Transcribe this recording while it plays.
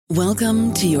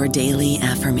Welcome to your daily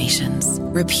affirmations.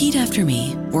 Repeat after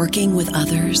me. Working with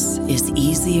others is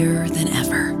easier than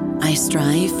ever. I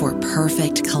strive for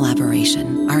perfect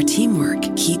collaboration. Our teamwork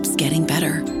keeps getting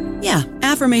better. Yeah,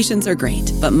 affirmations are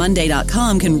great, but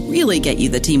Monday.com can really get you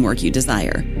the teamwork you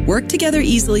desire. Work together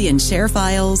easily and share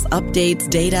files, updates,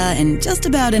 data, and just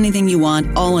about anything you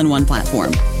want all in one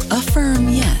platform. Affirm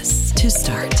yes to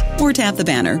start, or tap the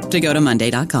banner to go to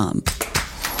Monday.com.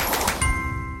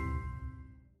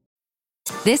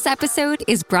 This episode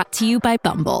is brought to you by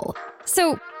Bumble.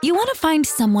 So, you want to find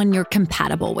someone you're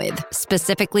compatible with,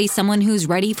 specifically someone who's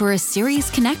ready for a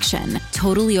serious connection,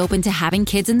 totally open to having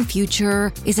kids in the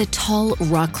future, is a tall,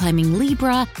 rock-climbing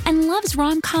Libra, and loves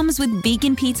rom-coms with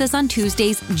vegan pizzas on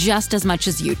Tuesdays just as much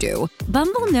as you do.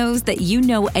 Bumble knows that you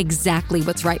know exactly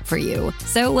what's right for you.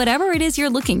 So whatever it is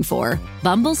you're looking for,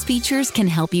 Bumble's features can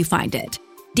help you find it.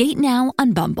 Date now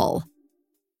on Bumble.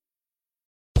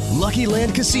 Lucky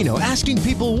Land Casino, asking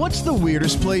people, what's the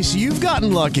weirdest place you've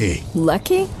gotten lucky?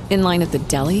 Lucky? In line at the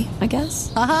deli, I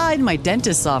guess? Aha, in my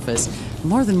dentist's office.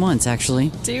 More than once,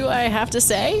 actually. Do I have to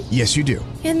say? Yes, you do.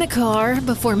 In the car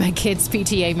before my kids'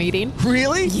 PTA meeting.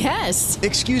 Really? Yes.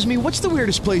 Excuse me, what's the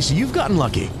weirdest place you've gotten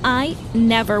lucky? I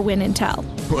never win and tell.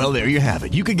 Well, there you have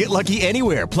it. You can get lucky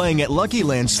anywhere, playing at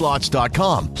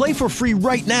LuckyLandSlots.com. Play for free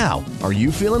right now. Are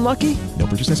you feeling lucky? No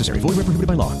purchase necessary. Void where prohibited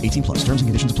by law. 18 plus. Terms and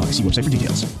conditions apply. See website for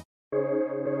details.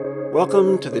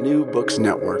 Welcome to the New Books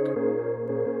Network.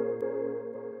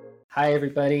 Hi,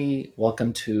 everybody.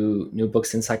 Welcome to New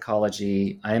Books in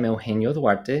Psychology. I am Eugenio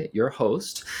Duarte, your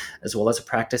host, as well as a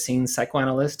practicing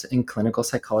psychoanalyst and clinical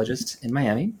psychologist in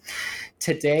Miami.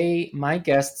 Today, my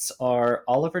guests are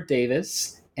Oliver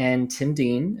Davis and Tim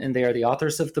Dean, and they are the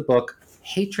authors of the book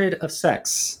Hatred of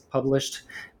Sex, published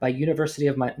by University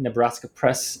of Nebraska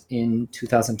Press in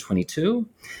 2022.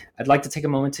 I'd like to take a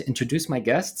moment to introduce my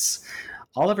guests.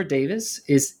 Oliver Davis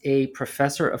is a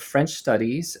professor of French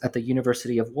studies at the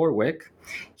University of Warwick.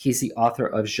 He's the author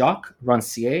of Jacques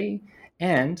Rancière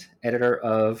and editor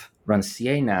of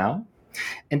Rancière Now.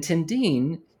 And Tim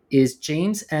Dean is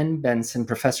James N. Benson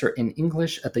Professor in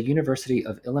English at the University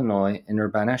of Illinois in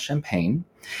Urbana-Champaign.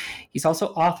 He's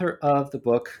also author of the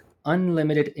book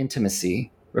Unlimited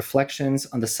Intimacy, Reflections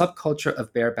on the Subculture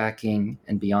of Barebacking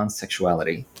and Beyond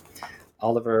Sexuality.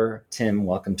 Oliver, Tim,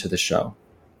 welcome to the show.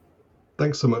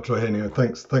 Thanks so much, Eugenio.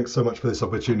 Thanks so much for this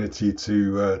opportunity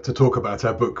to talk about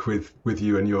our book with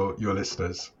you and your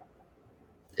listeners.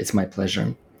 It's my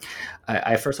pleasure.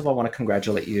 I first of all want to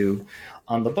congratulate you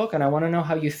on the book, and I want to know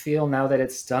how you feel now that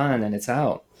it's done and it's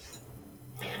out.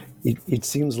 It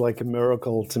seems like a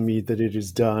miracle to me that it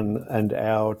is done and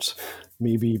out,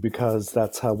 maybe because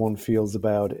that's how one feels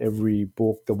about every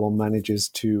book that one manages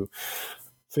to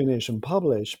finish and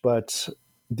publish. But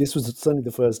this was certainly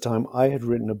the first time I had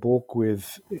written a book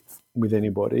with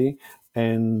anybody.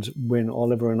 And when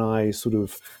Oliver and I sort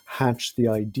of hatched the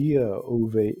idea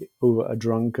over a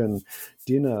drunken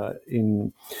dinner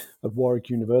at Warwick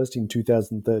University in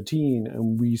 2013,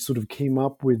 and we sort of came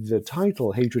up with the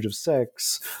title, Hatred of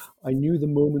Sex, I knew the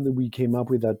moment that we came up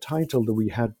with that title that we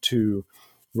had to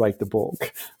write the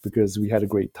book because we had a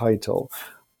great title.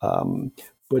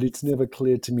 But it's never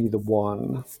clear to me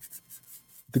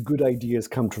the good ideas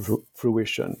come to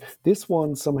fruition. This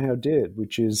one somehow did,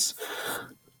 which has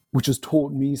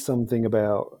taught me something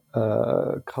about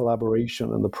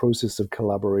collaboration and the process of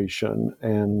collaboration.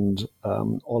 And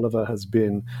Oliver has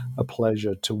been a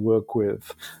pleasure to work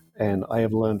with, and I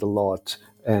have learned a lot.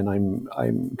 And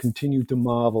I'm continue to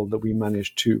marvel that we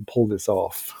managed to pull this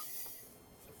off.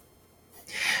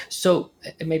 So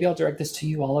maybe I'll direct this to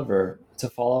you, Oliver, to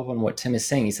follow up on what Tim is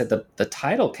saying. He said the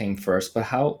title came first, but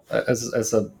how,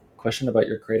 as a question about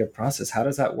your creative process, how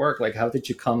does that work? Like, how did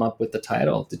you come up with the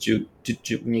title? Did you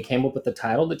when you came up with the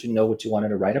title, did you know what you wanted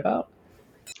to write about?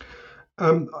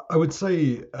 I would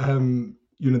say,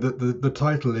 the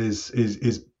title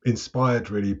is inspired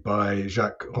really by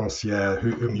Jacques Rancière,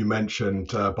 whom you mentioned,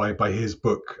 by his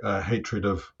book Hatred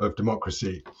of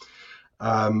Democracy.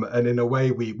 And in a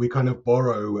way, we kind of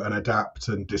borrow and adapt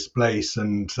and displace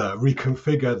and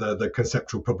reconfigure the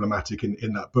conceptual problematic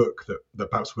in that book that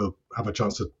perhaps we'll have a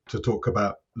chance to talk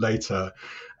about later.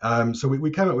 So we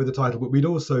came up with the title, but we'd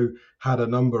also had a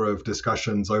number of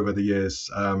discussions over the years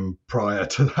prior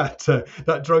to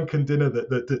that drunken dinner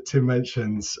that Tim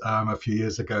mentions a few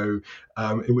years ago,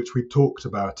 in which we talked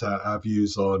about our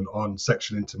views on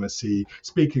sexual intimacy,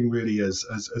 speaking really as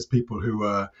people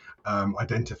who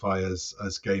identify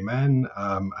as gay men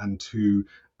and who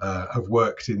have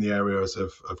worked in the areas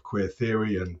of queer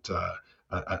theory and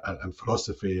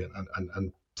philosophy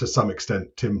and to some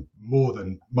extent, Tim,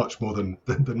 much more than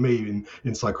me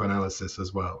in psychoanalysis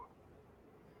as well.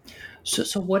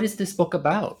 So what is this book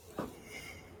about?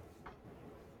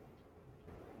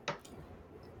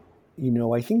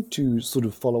 I think to sort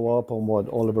of follow up on what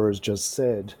Oliver has just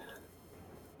said,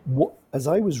 as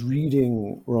I was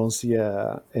reading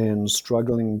Rancière and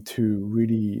struggling to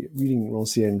reading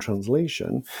Rancière in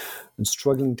translation and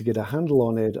struggling to get a handle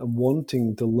on it and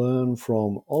wanting to learn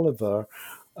from Oliver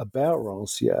about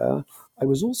Rancière, I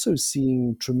was also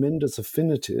seeing tremendous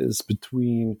affinities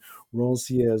between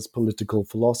Rancière's political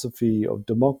philosophy of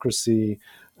democracy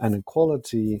and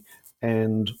equality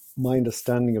and my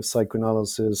understanding of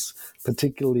psychoanalysis,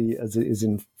 particularly as it is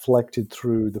inflected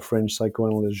through the French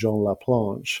psychoanalyst Jean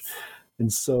Laplanche.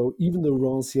 And so even though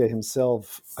Rancière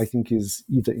himself, I think, is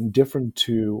either indifferent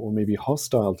to or maybe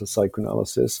hostile to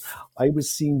psychoanalysis, I was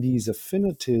seeing these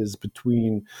affinities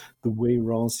between the way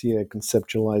Rancière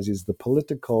conceptualizes the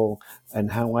political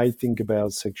and how I think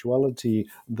about sexuality,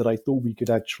 that I thought we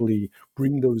could actually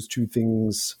bring those two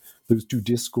things, those two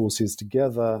discourses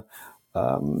together,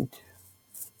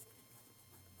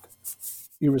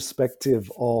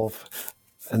 irrespective of,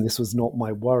 and this was not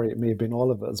my worry, it may have been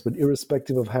Oliver's, but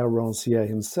irrespective of how Rancière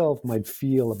himself might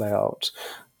feel about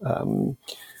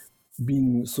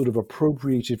being sort of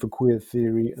appropriated for queer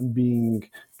theory and being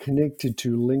connected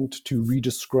to, linked to,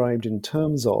 redescribed in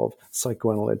terms of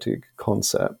psychoanalytic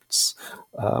concepts.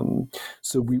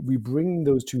 So we bring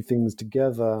those two things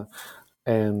together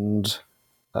and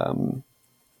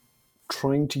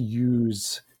trying to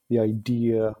use the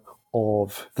idea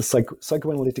of the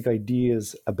psychoanalytic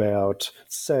ideas about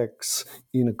sex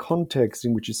in a context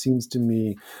in which it seems to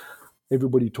me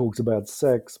everybody talks about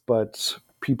sex, but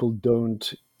people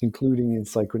don't, including in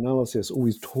psychoanalysis,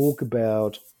 always talk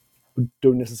about,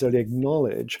 don't necessarily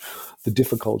acknowledge the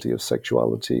difficulty of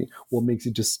sexuality, what makes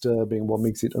it disturbing, what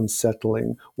makes it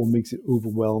unsettling, what makes it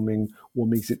overwhelming, what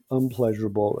makes it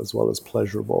unpleasurable as well as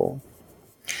pleasurable.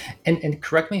 And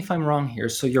correct me if I'm wrong here.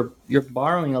 So you're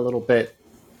borrowing a little bit,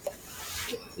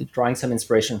 drawing some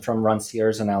inspiration from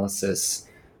Rancière's analysis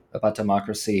about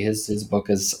democracy. His book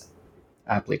is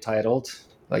aptly titled,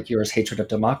 like yours, Hatred of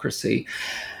Democracy.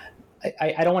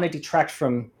 I don't want to detract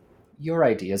from your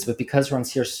ideas, but because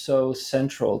Rancière is so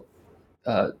central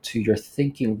to your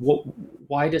thinking,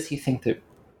 why does he think that,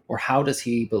 or how does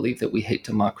he believe that we hate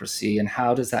democracy, and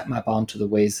how does that map onto the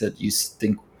ways that you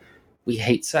think we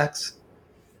hate sex?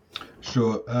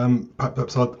 Sure.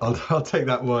 Perhaps I'll take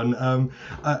that one.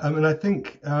 I mean, I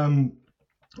think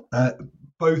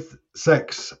both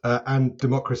sex and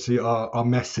democracy are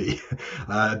messy,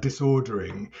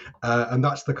 disordering, and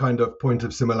that's the kind of point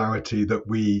of similarity that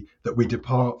we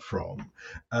depart from.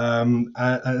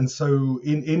 And so,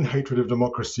 in Hatred of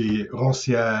Democracy,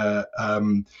 Rancière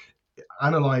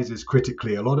analyzes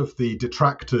critically a lot of the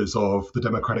detractors of the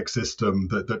democratic system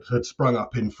that had sprung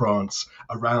up in France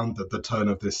around the turn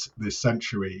of this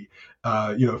century,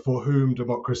 for whom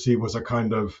democracy was a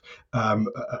kind of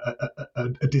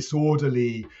a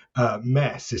disorderly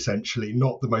mess, essentially,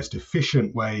 not the most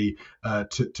efficient way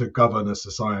to govern a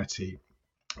society.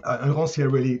 And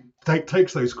Rancière really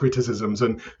takes those criticisms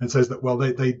and says that, well,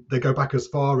 they go back as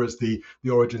far as the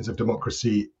origins of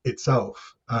democracy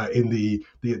itself in the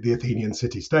Athenian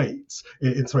city-states,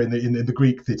 in the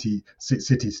Greek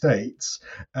city-states.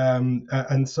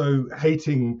 And so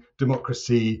hating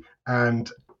democracy and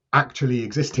actually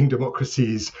existing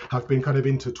democracies have been kind of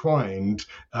intertwined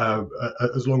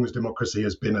as long as democracy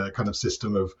has been a kind of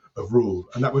system of rule.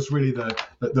 And that was really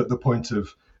the point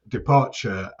of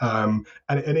departure, and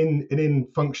in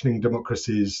functioning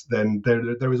democracies, then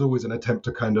there is always an attempt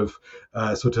to kind of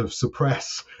sort of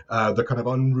suppress the kind of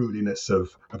unruliness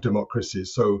of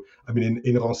democracies. So, I mean,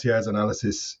 in Rancière's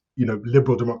analysis,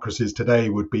 liberal democracies today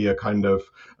would be a kind of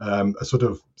a sort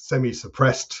of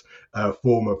semi-suppressed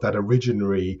form of that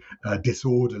originary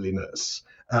disorderliness,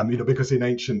 because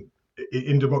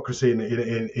in democracy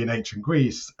in ancient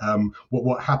Greece,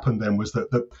 what happened then was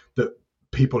that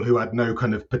people who had no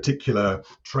kind of particular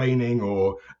training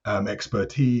or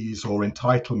expertise or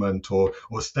entitlement or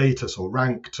status or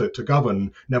rank to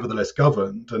govern, nevertheless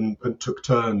governed and took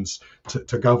turns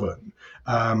to govern.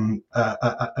 And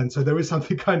so there is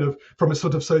something kind of, from a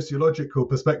sort of sociological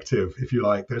perspective, if you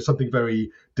like, there's something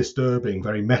very disturbing,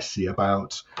 very messy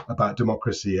about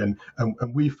democracy. And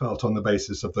we felt on the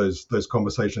basis of those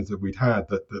conversations that we'd had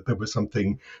that there was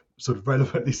something sort of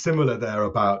relevantly similar there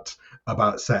about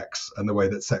sex and the way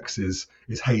that sex is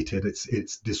hated,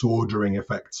 its disordering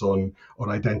effects on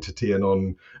identity and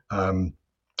on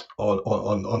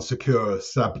secure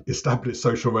established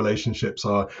social relationships.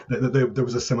 There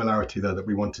was a similarity there that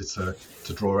we wanted to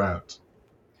draw out.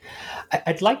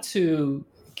 I'd like to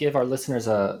give our listeners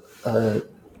a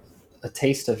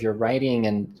taste of your writing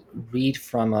and read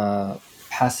a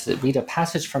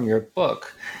passage from your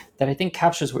book that I think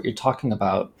captures what you're talking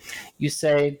about. You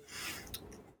say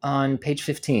on page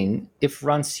 15, if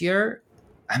Rancière,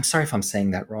 I'm sorry if I'm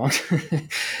saying that wrong,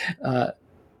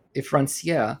 if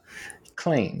Rancière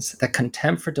claims that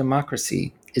contempt for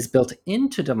democracy is built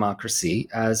into democracy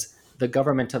as the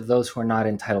government of those who are not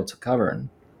entitled to govern,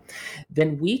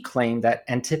 then we claim that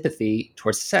antipathy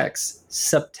towards sex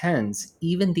subtends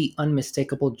even the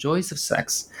unmistakable joys of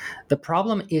sex. The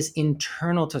problem is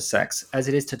internal to sex, as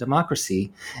it is to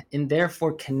democracy, and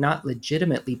therefore cannot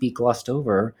legitimately be glossed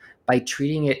over by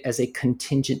treating it as a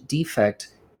contingent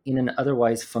defect in an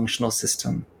otherwise functional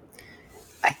system.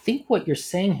 I think what you're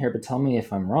saying here, but tell me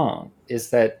if I'm wrong, is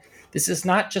that this is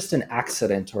not just an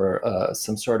accident or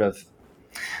some sort of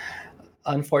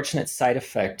unfortunate side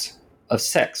effect of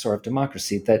sex or of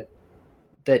democracy, that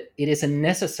it is a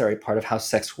necessary part of how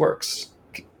sex works.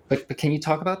 But can you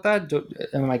talk about that?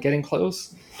 Am I getting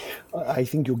close? I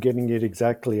think you're getting it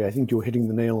exactly. I think you're hitting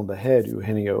the nail on the head,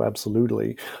 Eugenio,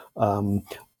 absolutely.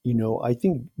 I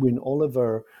think when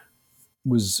Oliver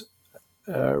was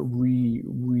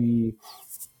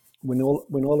when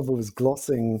Oliver was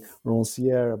glossing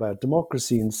Rancière about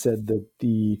democracy and said that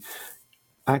the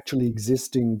actually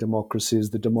existing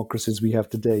democracies, the democracies we have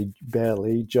today,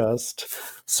 barely just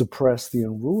suppress the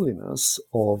unruliness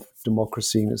of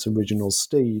democracy in its original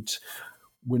state.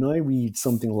 When I read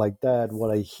something like that,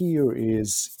 what I hear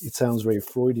is, it sounds very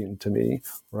Freudian to me,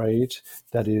 right?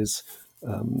 That is,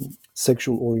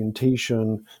 sexual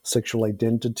orientation, sexual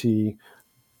identity,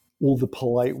 all the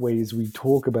polite ways we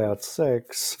talk about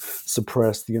sex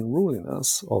suppress the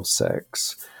unruliness of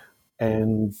sex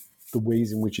and the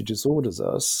ways in which it disorders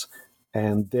us,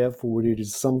 and therefore it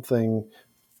is something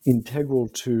integral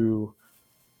to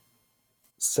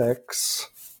sex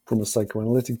from a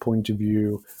psychoanalytic point of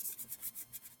view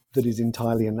that is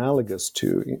entirely analogous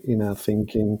to, in our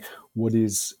thinking, what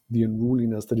is the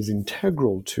unruliness that is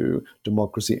integral to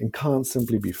democracy and can't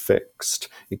simply be fixed.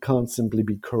 It can't simply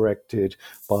be corrected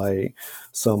by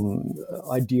some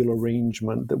ideal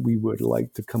arrangement that we would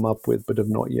like to come up with, but have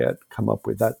not yet come up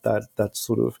with. That's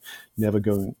sort of never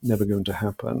going to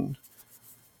happen.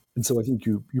 And so I think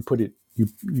you put it,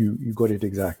 you got it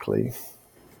exactly.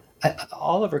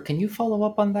 Oliver, can you follow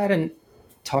up on that and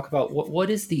talk about what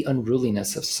is the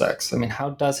unruliness of sex? I mean, how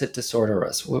does it disorder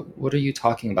us? What are you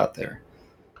talking about there?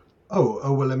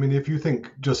 Oh, well, I mean, if you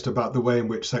think just about the way in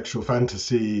which sexual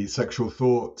fantasy, sexual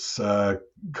thoughts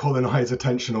colonize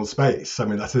attentional space, I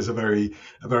mean, that is a very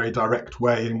direct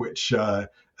way in which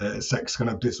sex kind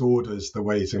of disorders the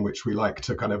ways in which we like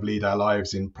to kind of lead our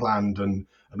lives in planned and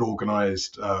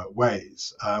organized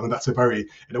ways. And that's in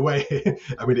a way,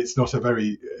 I mean, it's not a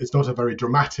very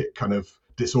dramatic kind of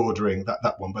disordering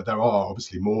that one, but there are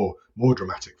obviously more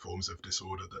dramatic forms of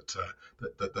disorder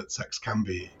that sex can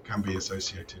be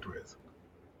associated with.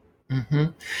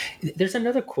 Mm-hmm. There's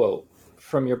another quote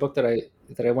from your book that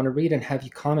I want to read and have you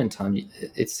comment on.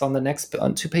 It's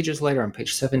on 2 pages later, on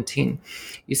page 17.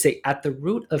 You say, at the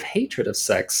root of hatred of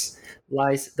sex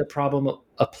lies the problem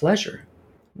of pleasure.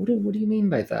 What do you mean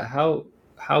by that?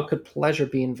 How could pleasure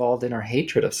be involved in our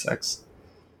hatred of sex?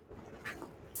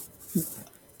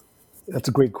 That's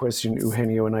a great question,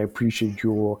 Eugenio, and I appreciate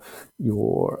your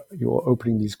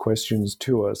opening these questions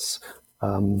to us.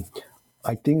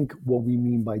 I think what we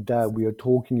mean by that, we are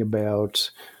talking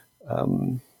about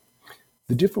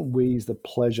the different ways that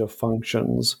pleasure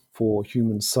functions for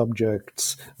human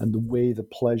subjects and the way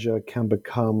that pleasure can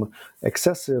become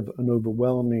excessive and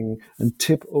overwhelming and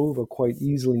tip over quite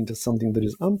easily into something that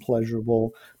is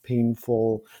unpleasurable,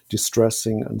 painful,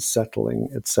 distressing, unsettling,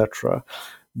 etc.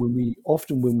 When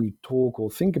we talk or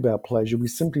think about pleasure, we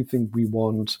simply think we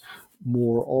want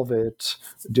more of it,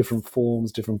 different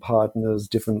forms, different partners,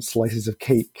 different slices of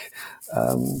cake.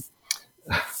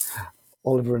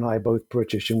 Oliver and I are both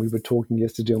British, and we were talking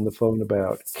yesterday on the phone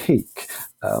about cake,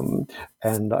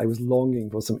 and I was longing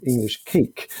for some English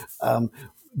cake.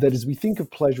 That is, we think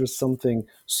of pleasure as something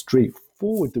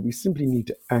straightforward that we simply need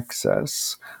to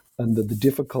access, and that the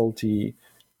difficulty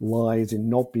lies in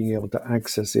not being able to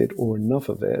access it or enough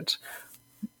of it.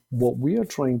 What we are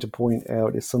trying to point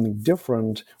out is something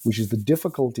different, which is the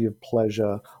difficulty of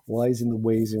pleasure lies in the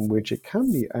ways in which it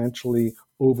can be actually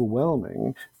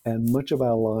overwhelming, and much of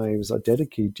our lives are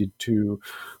dedicated to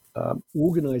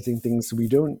organizing things so we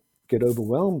don't get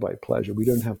overwhelmed by pleasure. We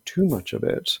don't have too much of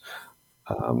it.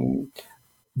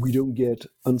 We don't get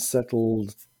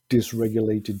unsettled,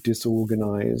 dysregulated,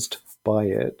 disorganized by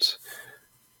it.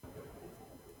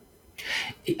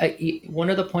 One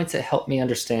of the points that helped me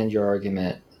understand your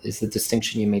argument is the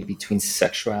distinction you made between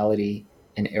sexuality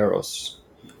and eros.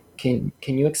 Can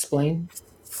you explain?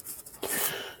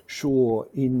 Sure.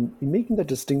 In making that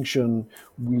distinction,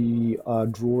 we are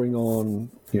drawing on,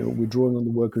 we're drawing on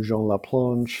the work of Jean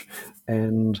Laplanche,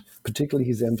 and particularly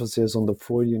his emphasis on the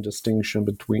Freudian distinction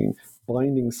between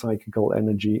binding psychical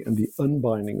energy and the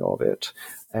unbinding of it.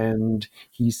 And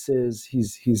he says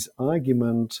his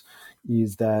argument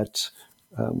is that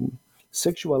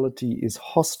sexuality is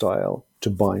hostile to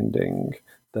binding.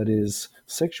 That is,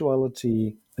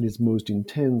 sexuality at its most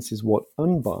intense is what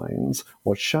unbinds,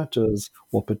 what shatters,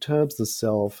 what perturbs the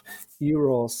self.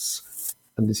 Eros,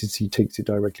 and he takes it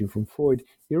directly from Freud,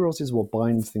 eros is what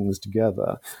binds things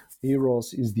together.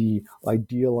 Eros is the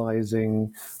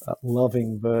idealizing,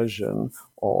 loving version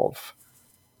of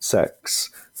sex.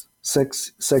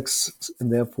 Sex,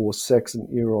 and therefore sex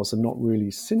and eros are not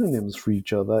really synonyms for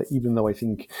each other, even though I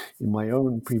think in my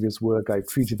own previous work I've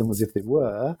treated them as if they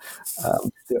were.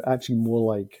 They're actually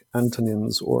more like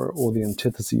antonyms or the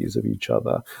antitheses of each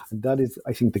other. And that is,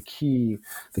 I think, the key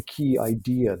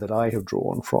idea that I have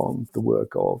drawn from the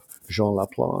work of Jean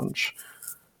Laplanche.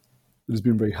 It has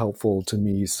been very helpful to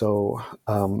me. So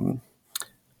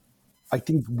I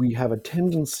think we have a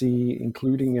tendency,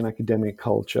 including in academic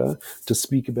culture, to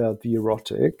speak about the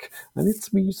erotic, and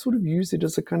we sort of use it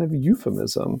as a kind of a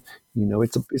euphemism.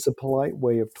 It's a polite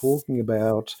way of talking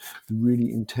about the really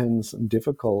intense and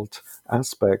difficult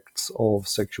aspects of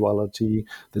sexuality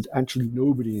that actually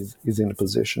nobody is in a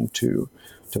position to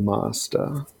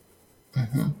master.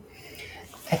 Mm-hmm.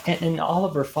 And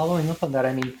Oliver, following up on that,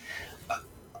 I mean,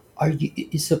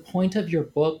 is the point of your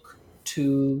book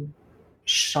to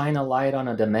shine a light on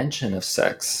a dimension of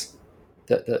sex,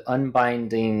 the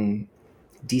unbinding,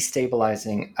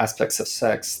 destabilizing aspects of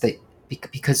sex,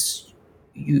 because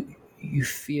you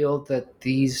feel that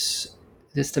this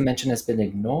dimension has been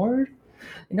ignored?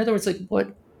 In other words,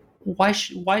 why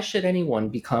should anyone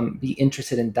be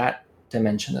interested in that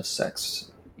dimension of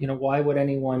sex? Why would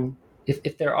anyone,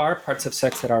 if there are parts of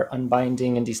sex that are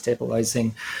unbinding and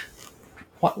destabilizing,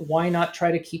 why not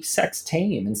try to keep sex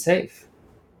tame and safe?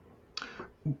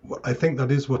 I think that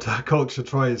is what our culture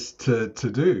tries to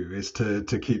do, is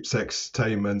to keep sex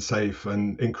tame and safe,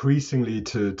 and increasingly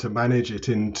to manage it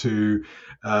into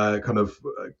kind of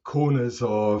corners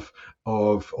of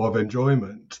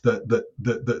enjoyment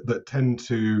that tend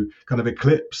to kind of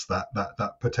eclipse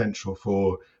that potential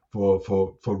for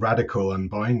radical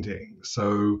unbinding.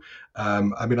 So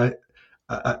I mean,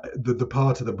 the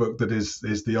part of the book that is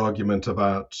the argument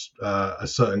about a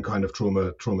certain kind of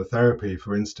trauma therapy,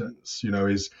 for instance,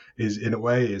 is in a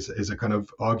way is a kind of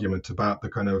argument about the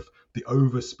kind of the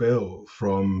overspill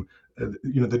from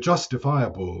the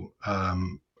justifiable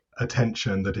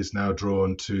attention that is now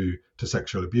drawn to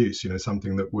sexual abuse.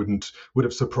 Something that would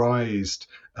have surprised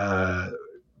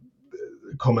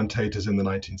commentators in the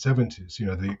 1970s.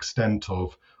 The extent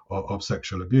of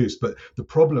sexual abuse. But the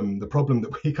problem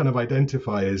that we kind of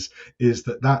identify is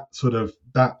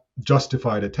that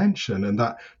justified attention, and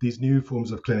that these new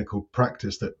forms of clinical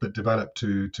practice that develop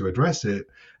to address it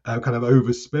kind of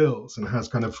overspills and has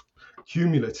kind of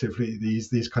cumulatively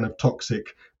these kind of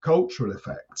toxic cultural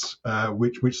effects,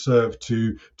 which serve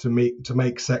to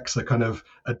make sex a kind of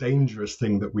a dangerous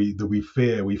thing that we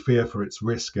fear for its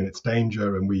risk and its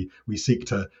danger, and we seek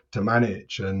to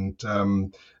manage, and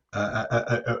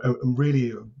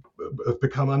really have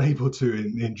become unable to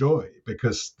enjoy,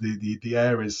 because the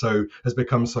air has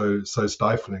become so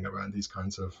stifling around these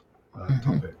kinds of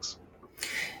topics.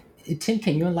 Tim,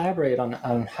 can you elaborate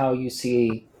on how you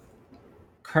see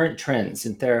current trends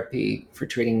in therapy for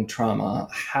treating trauma,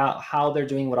 how they're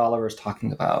doing what Oliver's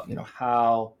talking about,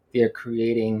 how they're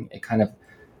creating a kind of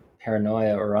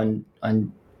paranoia or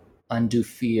undue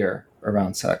fear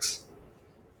around sex?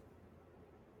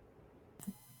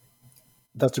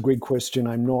 That's a great question.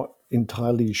 I'm not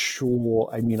entirely sure.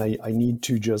 I mean, I need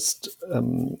to just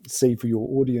say for your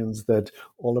audience that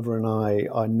Oliver and I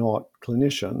are not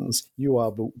clinicians. You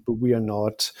are, but we are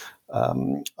not.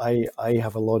 I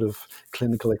have a lot of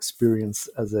clinical experience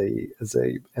as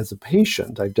a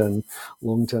patient. I've done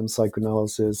long-term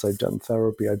psychoanalysis. I've done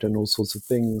therapy. I've done all sorts of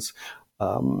things.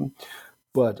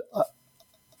 But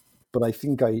I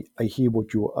think I hear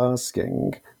what you're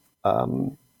asking.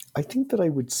 I think that I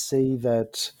would say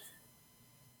that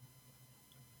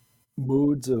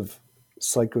modes of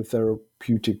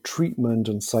psychotherapeutic treatment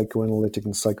and psychoanalytic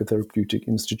and psychotherapeutic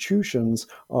institutions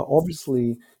are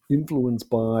obviously influenced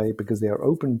by, because they are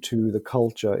open to the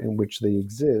culture in which they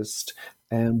exist.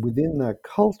 And within that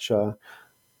culture,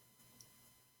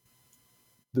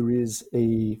 there is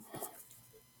a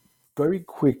very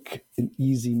quick and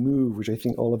easy move, which I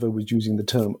think Oliver was using the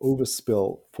term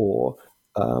overspill for,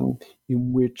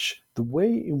 in which the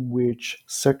way in which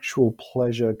sexual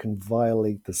pleasure can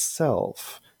violate the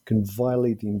self, can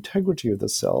violate the integrity of the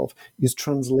self, is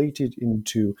translated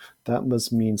into that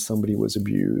must mean somebody was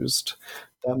abused.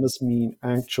 That must mean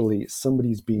actually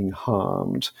somebody's being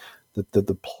harmed, that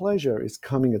the pleasure is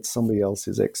coming at somebody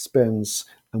else's expense,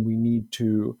 and we need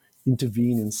to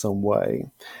intervene in some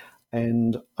way.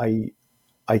 And I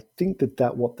think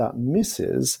that what that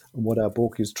misses, and what our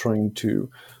book is trying to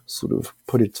sort of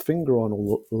put its finger on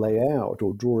or lay out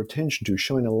or draw attention to,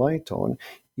 shine a light on,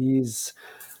 is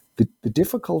the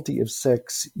difficulty of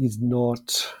sex is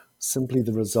not simply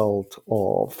the result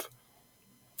of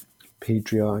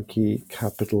patriarchy,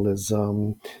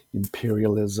 capitalism,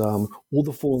 imperialism, all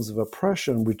the forms of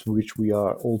oppression with which we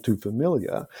are all too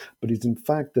familiar, but it's in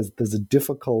fact there's a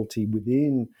difficulty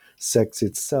within sex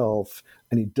itself,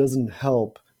 and it doesn't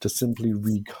help to simply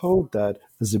recode that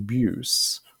as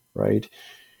abuse, right?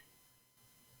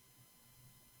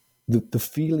 The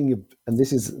feeling of, and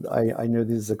this is, I know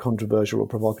this is a controversial or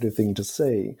provocative thing to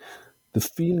say, the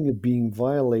feeling of being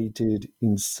violated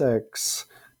in sex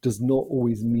does not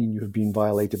always mean you have been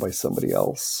violated by somebody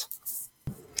else.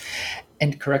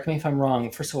 And correct me if I'm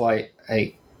wrong. First of all,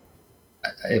 I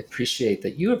appreciate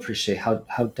that you appreciate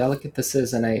how delicate this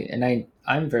is, and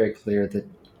I'm very clear that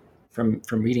from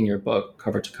reading your book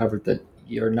cover to cover that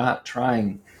you're not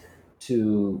trying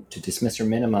to dismiss or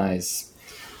minimize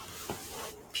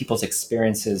people's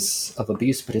experiences of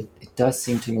abuse, but it does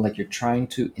seem to me like you're trying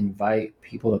to invite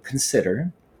people to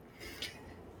consider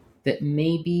that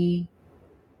maybe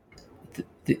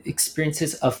the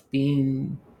experiences of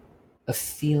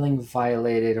feeling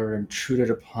violated or intruded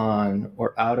upon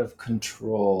or out of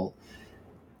control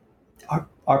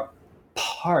are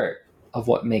part of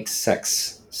what makes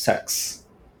sex.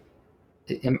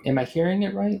 Am I hearing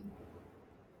it right?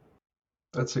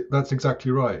 That's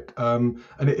exactly right. And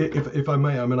if I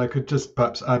may, I mean, I could just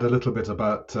perhaps add a little bit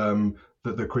about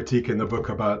the critique in the book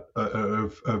about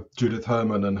of Judith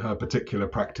Herman and her particular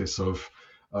practice of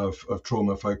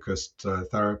trauma-focused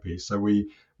therapy. So we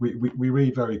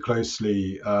read very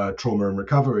closely trauma and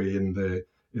recovery in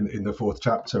the fourth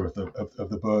chapter of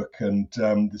the book, and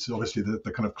this is obviously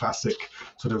the kind of classic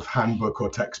sort of handbook or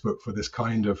textbook for this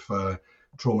kind of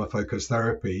trauma-focused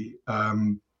therapy.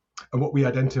 And what we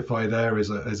identify there is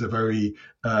a very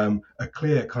a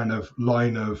clear kind of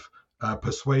line of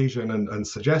persuasion and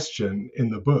suggestion in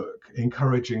the book,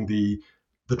 encouraging the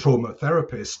trauma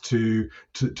therapist to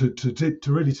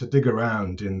really to dig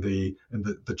around in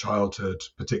the childhood,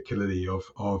 particularly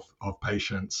of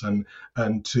patients,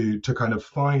 and to kind of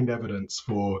find evidence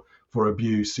for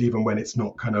abuse, even when it's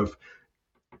not kind of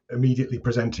immediately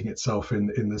presenting itself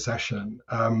in the session.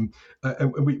 And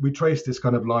we trace this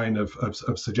kind of line of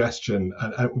suggestion,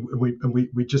 and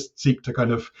we just seek to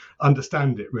kind of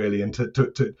understand it really, and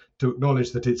to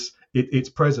acknowledge that it's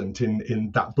present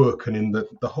in that book and in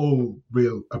the whole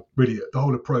really the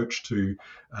whole approach to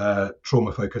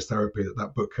trauma focused therapy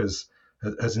that book has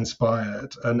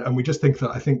inspired. And we just think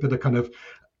that a kind of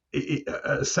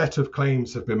a set of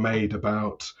claims have been made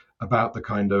about the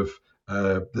kind of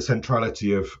the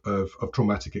centrality of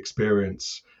traumatic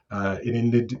experience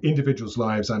in individuals'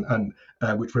 lives, and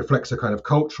which reflects a kind of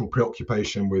cultural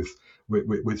preoccupation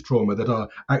with trauma that are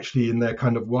actually in their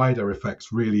kind of wider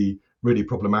effects really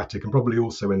problematic, and probably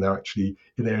also in their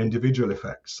individual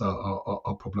effects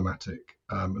are problematic.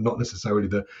 Not necessarily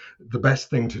the best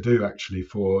thing to do actually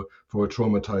for a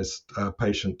traumatized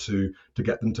patient to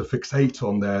get them to fixate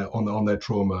on their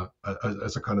trauma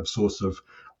as a kind of source of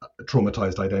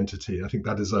traumatized identity. I think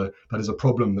that is a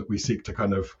problem that we seek to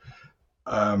kind of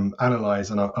analyze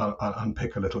and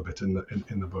unpick a little bit in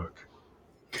the book.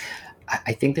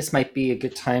 I think this might be a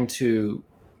good time to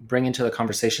bring into the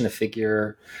conversation a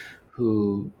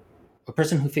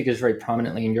person who figures very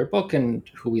prominently in your book, and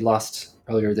who we lost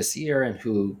earlier this year, and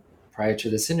who, prior to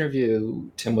this interview,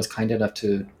 Tim was kind enough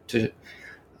to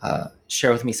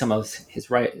share with me some of his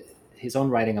own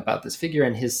writing about this figure,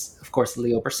 and of course,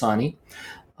 Leo Bersani.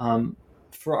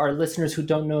 For our listeners who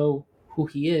don't know who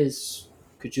he is,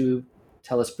 could you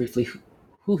tell us briefly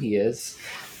who he is,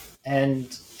 and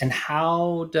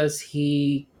how does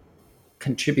he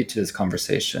contribute to this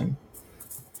conversation?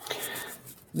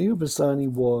 Leo Bersani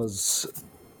was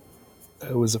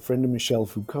a friend of Michel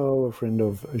Foucault, a friend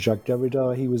of Jacques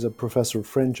Derrida. He was a professor of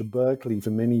French at Berkeley for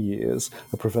many years,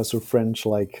 a professor of French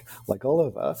like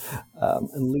Oliver.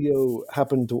 And Leo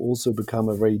happened to also become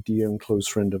a very dear and close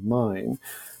friend of mine.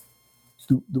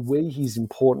 The way he's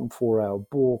important for our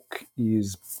book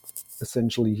is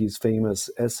essentially his famous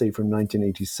essay from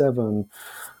 1987,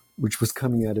 which was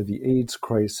coming out of the AIDS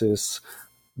crisis.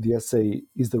 The essay,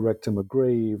 Is the Rectum a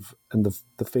Grave? And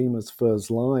the famous first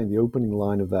line, the opening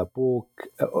line of that book,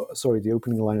 the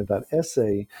opening line of that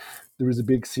essay, there is a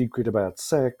big secret about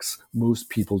sex. Most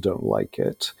people don't like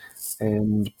it.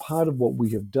 And part of what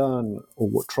we have done, or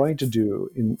what tried to do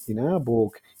in our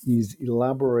book, is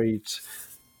elaborate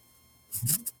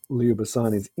Leo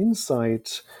Bassani's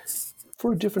insight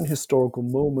for a different historical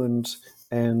moment.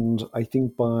 And I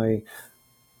think by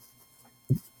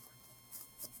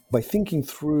thinking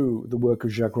through the work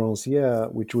of Jacques Rancière,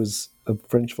 which was a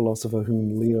French philosopher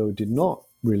whom Leo did not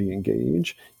really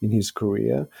engage in his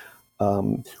career,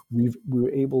 we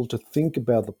were able to think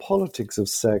about the politics of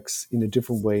sex in a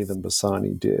different way than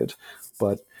Bassani did.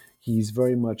 But he's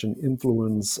very much an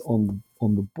influence on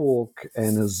the book,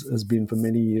 and has been for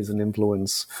many years an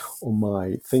influence on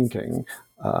my thinking.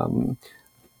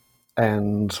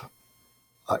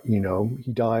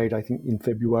 He died, I think, in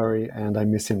February, and I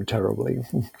miss him terribly.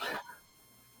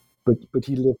 but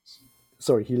he lived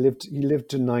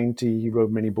to 90. He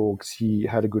wrote many books. He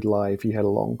had a good life. He had a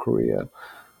long career.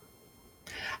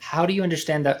 How do you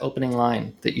understand that opening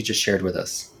line that you just shared with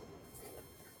us?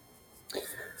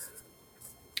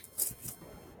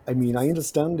 I mean, I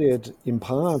understand it in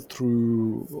part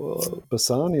through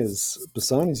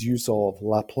Bassani's use of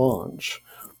La Planche,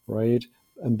 right?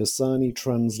 And Bassani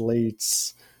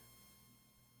translates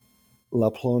La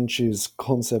Planche's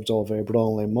concept of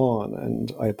ébranlement,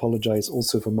 and I apologize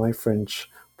also for my French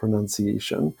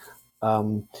pronunciation.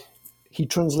 He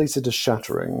translates it as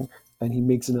shattering, and he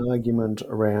makes an argument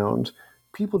around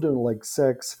people don't like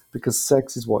sex because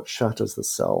sex is what shatters the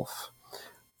self.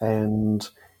 And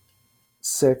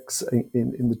sex,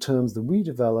 in the terms that we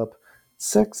develop,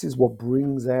 sex is what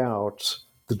brings out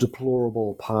the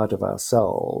deplorable part of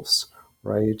ourselves,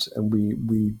 right? And we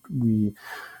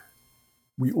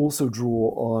also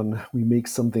we make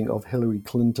something of Hillary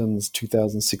Clinton's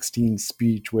 2016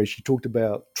 speech where she talked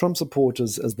about Trump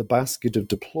supporters as the basket of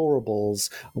deplorables,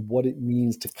 and what it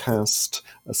means to cast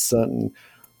a certain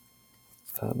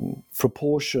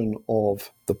proportion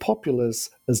of the populace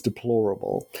as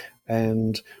deplorable.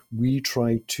 And we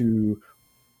try to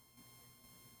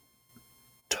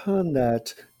turn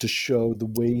that to show the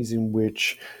ways in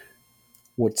which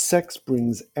what sex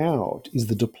brings out is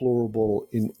the deplorable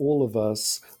in all of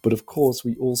us, but of course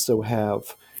we also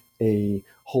have a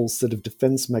whole set of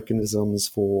defense mechanisms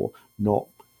for not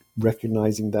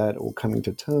recognizing that or coming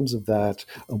to terms of that.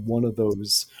 And one of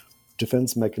those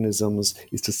defense mechanisms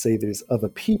is to say there's other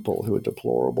people who are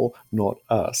deplorable, not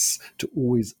us, to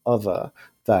always other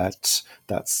that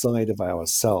side of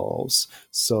ourselves.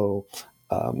 So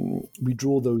we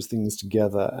draw those things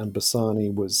together, and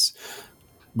Bassani was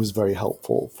very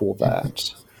helpful for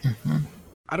that. Mm-hmm.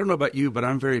 I don't know about you, but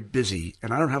I'm very busy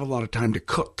and I don't have a lot of time to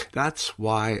cook. That's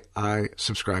why I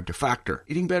subscribe to Factor.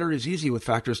 Eating better is easy with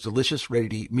Factor's delicious,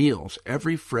 ready-to-eat meals.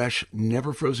 Every fresh,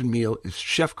 never frozen meal is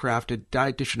chef-crafted,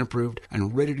 dietitian approved,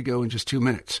 and ready to go in just 2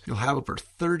 minutes. You'll have over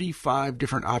 35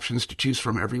 different options to choose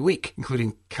from every week,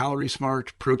 including Calorie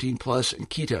Smart, Protein Plus, and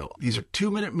Keto. These are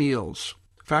 2-minute meals.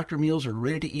 Factor meals are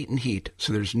ready to eat and heat,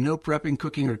 so there's no prepping,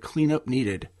 cooking, or cleanup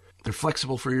needed. They're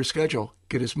flexible for your schedule.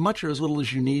 Get as much or as little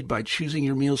as you need by choosing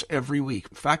your meals every week.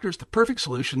 Factor is the perfect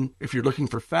solution if you're looking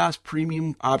for fast,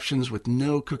 premium options with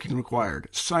no cooking required.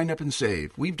 Sign up and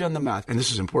save. We've done the math, and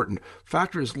this is important.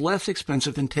 Factor is less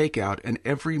expensive than takeout, and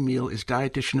every meal is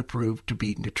dietitian approved to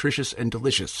be nutritious and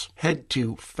delicious. Head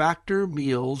to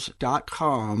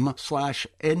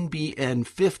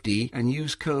factormeals.com/NBN50 and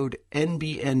use code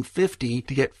NBN50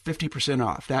 to get 50%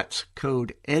 off. That's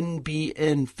code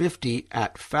NBN50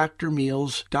 at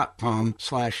factormeals.com/NBN50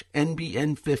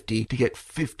 to get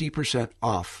 50%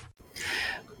 off.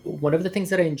 One of the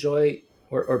things that I enjoy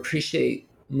or appreciate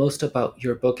most about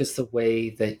your book is the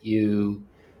way that you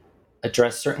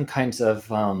address certain kinds of,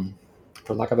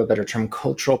 for lack of a better term,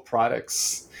 cultural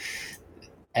products,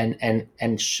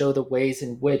 and show the ways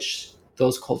in which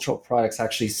those cultural products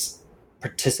actually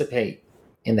participate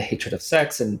in the hatred of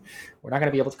sex. And we're not going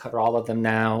to be able to cover all of them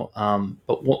now.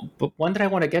 But one that I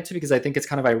want to get to, because I think it's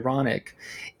kind of ironic,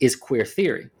 is queer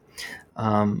theory.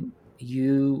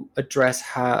 You address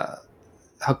how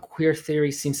queer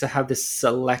theory seems to have this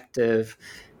selective,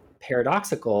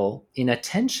 paradoxical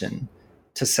inattention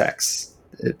to sex.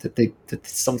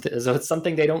 It's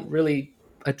something they don't really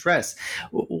address.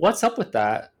 What's up with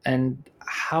that? And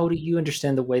how do you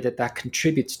understand the way that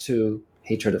contributes to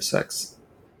hatred of sex?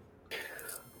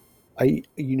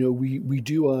 we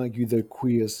do argue that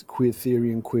queer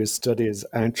theory and queer studies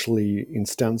actually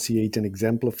instantiate and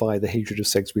exemplify the hatred of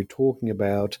sex we're talking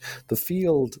about. The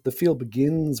field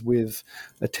begins with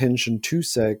attention to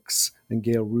sex and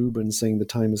Gail Rubin saying the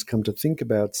time has come to think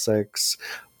about sex.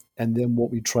 And then what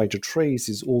we try to trace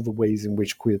is all the ways in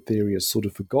which queer theory has sort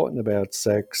of forgotten about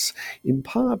sex. In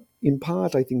part,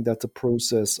 I think that's a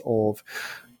process of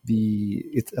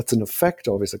that's an effect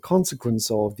of, it's a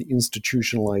consequence of the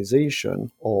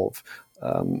institutionalization of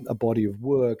a body of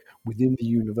work within the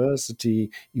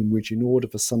university, in which, in order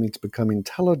for something to become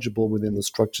intelligible within the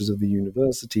structures of the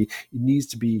university, it needs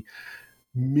to be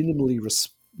minimally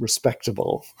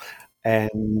respectable.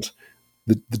 And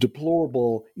the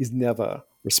deplorable is never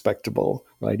respectable,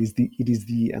 right? It is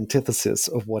the antithesis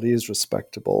of what is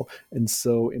respectable. And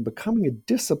so in becoming a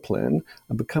discipline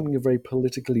and becoming a very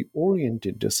politically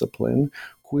oriented discipline,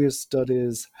 queer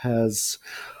studies has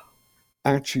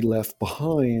actually left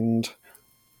behind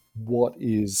what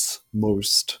is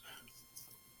most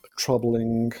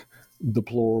troubling,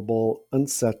 deplorable,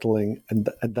 unsettling, and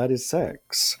that is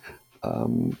sex.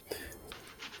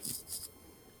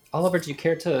 Oliver, do you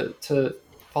care to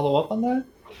follow up on that?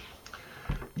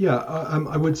 Yeah,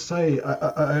 I would say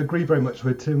I agree very much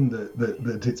with Tim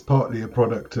that it's partly a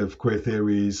product of queer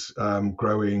theory's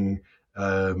growing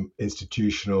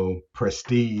institutional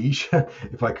prestige,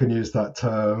 if I can use that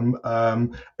term.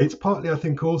 It's partly, I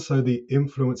think, also the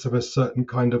influence of a certain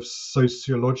kind of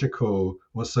sociological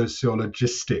or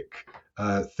sociologistic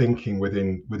thinking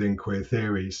within queer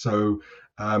theory. So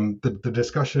the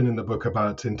discussion in the book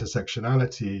about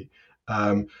intersectionality,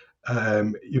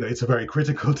 it's a very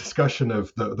critical discussion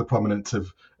of the prominence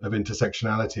of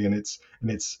intersectionality, and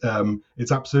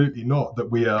it's absolutely not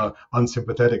that we are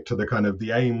unsympathetic to the kind of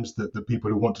the aims that the people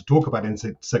who want to talk about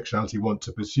intersectionality want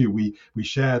to pursue. We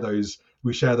share those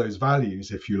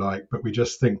values, if you like, but we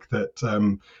just think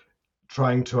that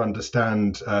trying to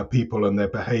understand people and their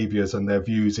behaviors and their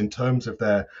views in terms of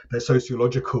their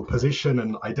sociological position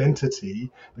and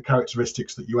identity, the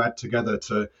characteristics that you add together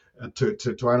to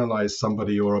analyze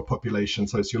somebody or a population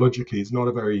sociologically, is not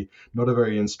a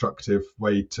very instructive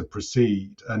way to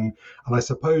proceed. And I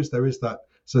suppose there is that,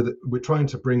 so that we're trying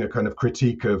to bring a kind of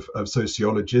critique of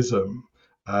sociologism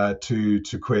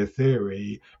to queer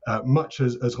theory, much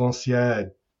as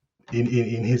Rancière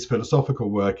in his philosophical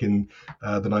work in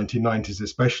the 1990s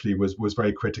especially was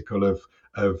very critical of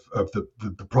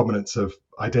the prominence of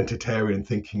identitarian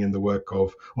thinking in the work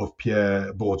of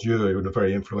Pierre Bourdieu, a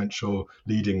very influential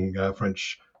leading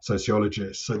French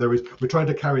sociologist. So we're trying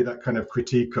to carry that kind of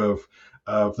critique of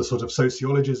the sort of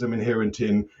sociologism inherent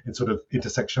in sort of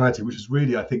intersectionality, which is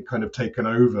really, I think, kind of taken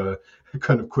over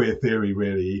kind of queer theory,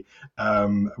 really.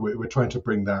 We're trying to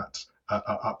bring that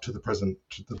up to the present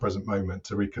moment,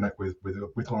 to reconnect with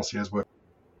Rancière's work.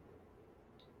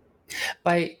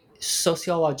 By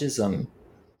sociologism,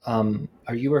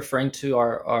 are you referring to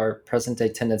our present day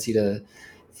tendency to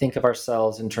think of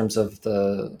ourselves in terms of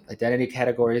the identity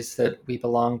categories that we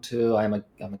belong to? I'm a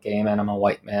gay man, I'm a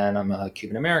white man, I'm a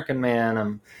Cuban American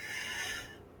man,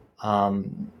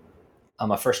 I'm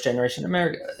a first generation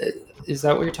American. Is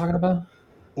that what you're talking about?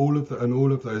 All of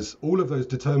those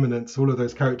determinants, all of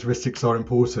those characteristics are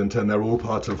important, and they're all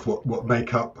part of what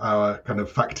make up our kind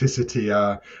of facticity,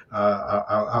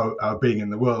 our being in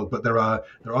the world. But there are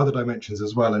other dimensions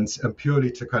as well, and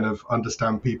purely to kind of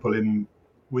understand people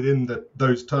within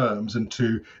those terms, and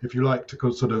to, if you like,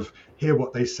 to sort of hear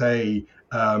what they say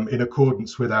in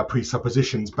accordance with our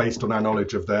presuppositions based on our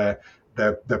knowledge of their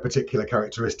particular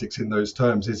characteristics in those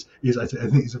terms is I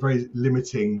think it's a very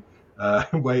limiting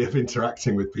way of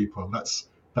interacting with people. That's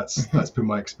been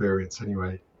my experience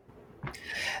anyway.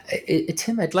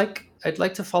 Tim, I'd like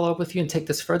to follow up with you and take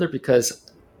this further,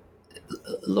 because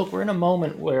look, we're in a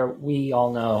moment where we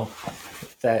all know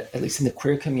that, at least in the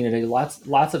queer community,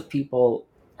 lots of people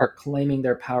are claiming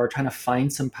their power, trying to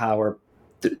find some power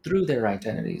through their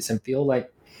identities, and feel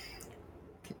like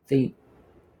they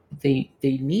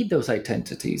need those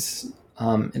identities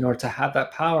in order to have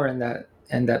that power and that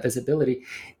visibility.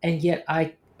 And yet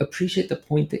I appreciate the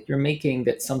point that you're making,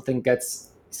 that something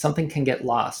can get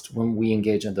lost when we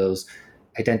engage in those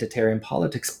identitarian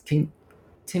politics. Tim,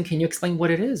 can you explain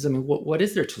what it is? I mean, what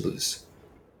is there to lose?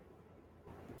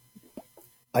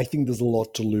 I think there's a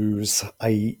lot to lose.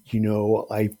 I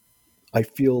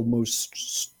feel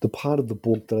the part of the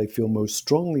book that I feel most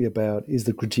strongly about is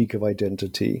the critique of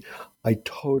identity. I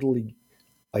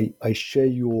share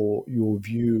your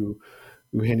view,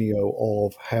 Eugenio,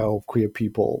 of how queer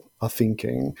people are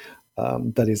thinking.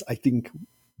 That is, I think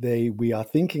we are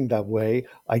thinking that way.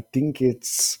 I think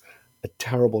it's a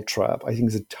terrible trap. I think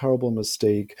it's a terrible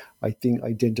mistake. I think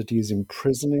identity is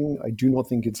imprisoning. I do not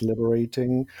think it's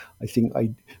liberating. I think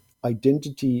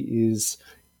identity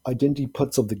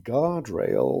puts up the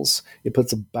guardrails. It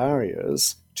puts up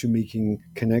barriers to making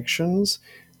connections.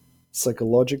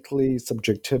 Psychologically,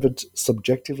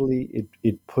 subjectively,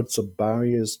 it puts up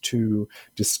barriers to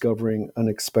discovering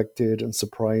unexpected and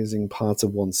surprising parts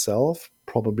of oneself,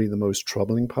 probably the most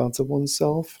troubling parts of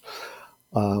oneself.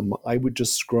 I would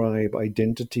describe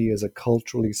identity as a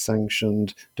culturally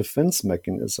sanctioned defense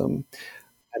mechanism.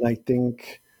 And I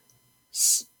think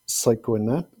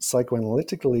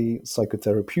psychoanalytically,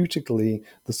 psychotherapeutically,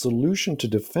 the solution to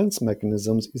defense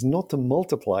mechanisms is not to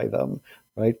multiply them,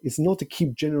 right? It's not to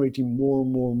keep generating more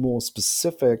and more and more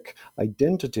specific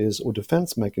identities or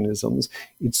defense mechanisms.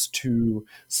 It's to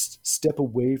step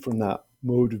away from that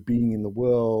mode of being in the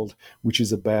world, which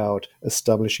is about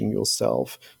establishing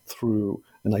yourself through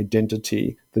an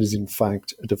identity that is in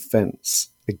fact a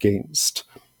defense against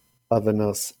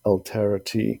otherness,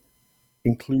 alterity,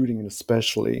 including and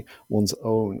especially one's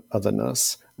own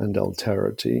otherness and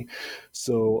alterity.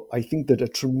 So I think that a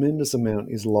tremendous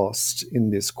amount is lost in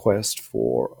this quest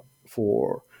for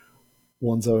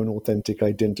one's own authentic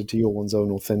identity or one's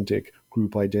own authentic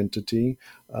group identity.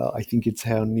 I think it's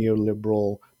how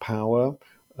neoliberal power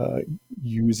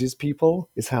uses people.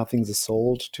 It's how things are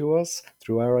sold to us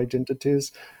through our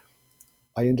identities.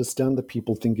 I understand that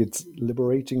people think it's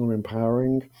liberating or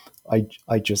empowering.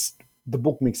 The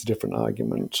book makes a different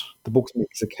argument. The book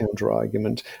makes a counter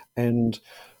argument. And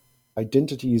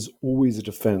identity is always a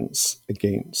defense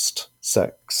against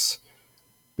sex,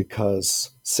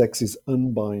 because sex is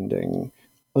unbinding,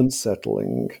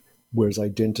 unsettling, whereas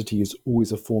identity is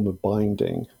always a form of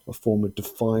binding, a form of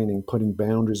defining, putting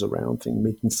boundaries around things,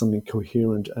 making something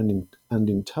coherent and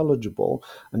intelligible.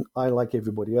 And I, like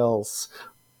everybody else,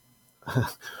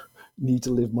 need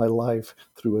to live my life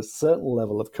through a certain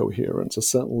level of coherence, a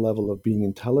certain level of being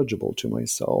intelligible to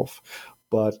myself,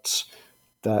 but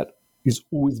that is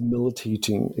always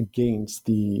militating against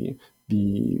the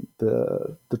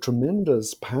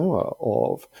tremendous power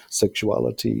of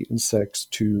sexuality and sex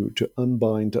to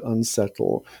unbind, to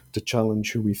unsettle, to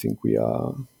challenge who we think we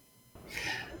are.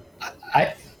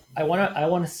 I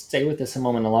want to stay with this a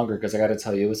moment longer, because I got to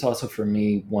tell you, it was also for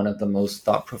me one of the most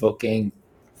thought-provoking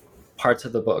parts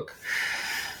of the book.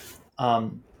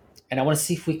 And I want to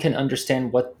see if we can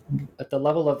understand what, at the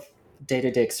level of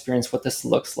day-to-day experience, what this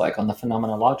looks like on the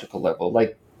phenomenological level.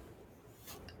 Like,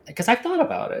 because I've thought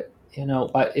about it,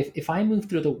 if I move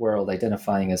through the world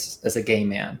identifying as a gay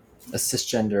man, a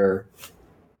cisgender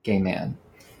gay man,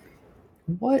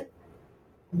 what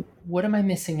am I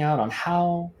missing out on?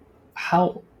 How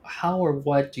or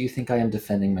what do you think I am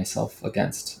defending myself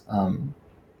against? And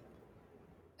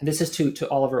this is to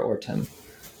Oliver or Tim.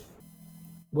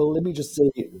 Well, let me just say,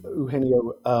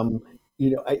 Eugenio,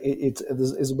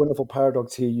 there's a wonderful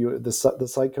paradox here. The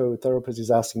psychotherapist is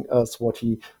asking us what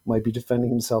he might be defending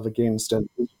himself against, and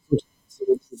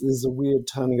there's a weird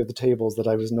turning of the tables that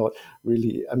I'm not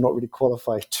really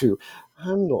qualified to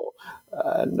handle.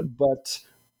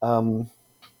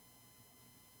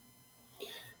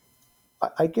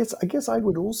 I guess I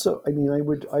would also. I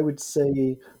would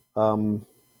say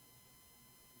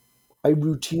I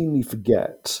routinely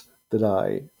forget that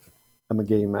I am a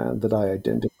gay man, that I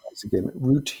identify as a gay man.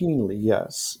 Routinely,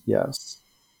 yes.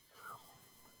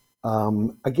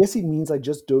 I guess it means I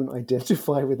just don't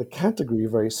identify with a category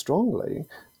very strongly.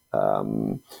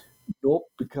 Not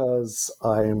because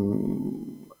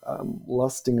I'm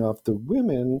lusting after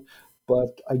women,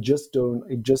 but I just don't.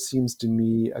 It just seems to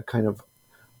me a kind of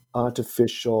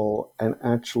artificial and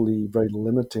actually very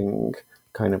limiting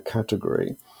kind of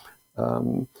category.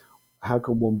 How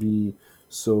can one be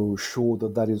so sure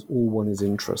that is all one is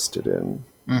interested in?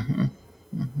 Mm-hmm.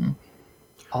 Mm-hmm.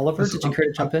 Oliver, did you care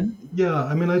to jump in? Yeah,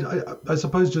 I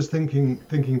suppose just thinking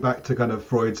back to kind of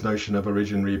Freud's notion of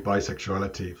originary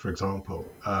bisexuality, for example,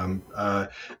 so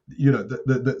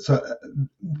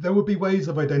there would be ways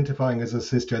of identifying as a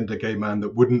cisgender gay man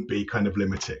that wouldn't be kind of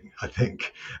limiting, I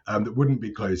think, that wouldn't be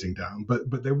closing down,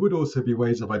 but there would also be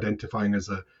ways of identifying as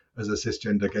a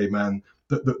cisgender gay man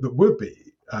that would be,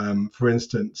 for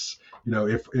instance,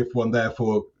 if one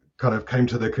therefore kind of came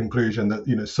to the conclusion that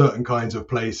certain kinds of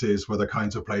places were the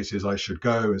kinds of places I should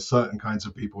go, and certain kinds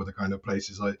of people were the kind of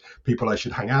people I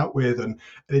should hang out with, and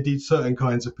indeed certain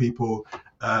kinds of people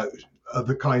are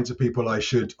the kinds of people I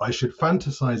should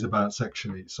fantasize about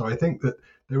sexually. So I think that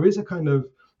there is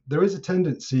a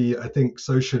tendency, I think,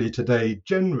 socially today,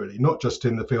 generally, not just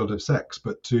in the field of sex,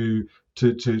 but to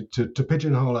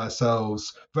pigeonhole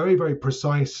ourselves very, very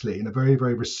precisely in a very,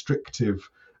 very restrictive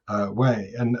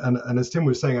way. And as Tim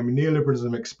was saying, I mean,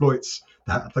 neoliberalism exploits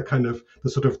the kind of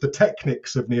the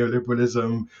techniques of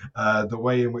neoliberalism, the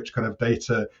way in which kind of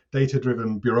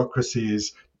data-driven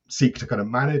bureaucracies seek to kind of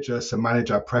manage us and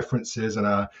manage our preferences and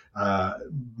our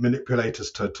manipulate us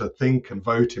to think and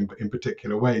vote in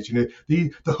particular ways. You know,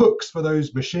 the hooks for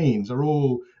those machines are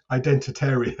all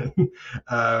identitarian,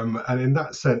 and in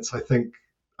that sense, I think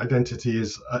identity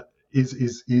is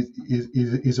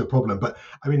a problem. But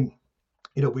I mean,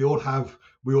 you know, we all have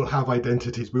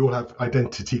identities, we all have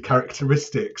identity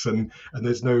characteristics, and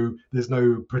there's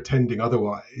no pretending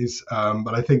otherwise.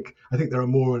 But I think there are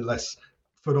more or less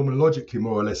phenomenologically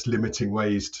more or less limiting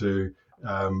ways to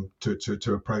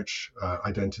approach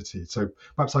identity. So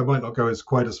perhaps I might not go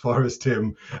quite as far as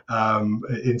Tim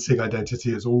in seeing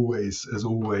identity as always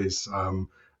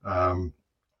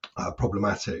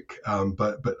problematic.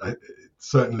 But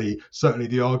certainly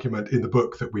the argument in the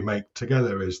book that we make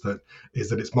together is that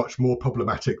it's much more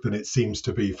problematic than it seems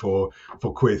to be for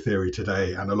queer theory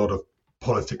today, and a lot of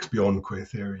politics beyond queer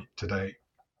theory today.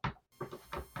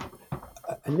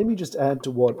 And let me just add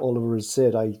to what Oliver has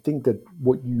said. I think that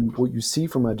what you see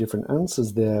from our different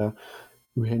answers there,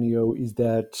 Eugenio, is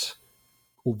that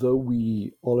although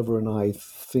Oliver and I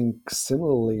think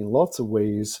similarly in lots of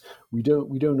ways, we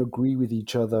don't agree with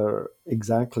each other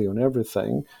exactly on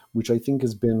everything, which I think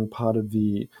has been part of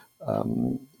the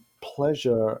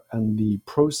pleasure and the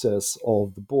process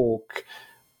of the book.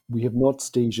 We have not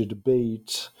staged a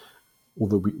debate,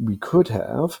 although we could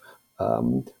have.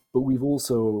 But we've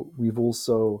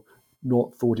also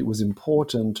not thought it was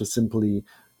important to simply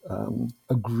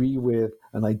agree with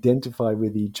and identify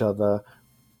with each other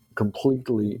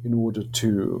completely in order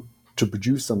to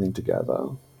produce something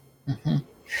together. Mm-hmm.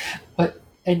 But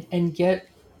and yet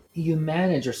you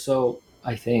manage, or so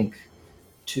I think,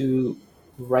 to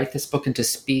write this book and to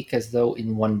speak as though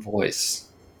in one voice.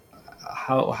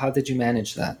 How did you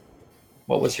manage that?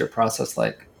 What was your process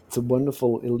like? It's a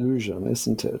wonderful illusion,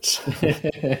 isn't it?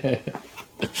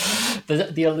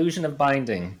 the illusion of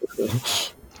binding.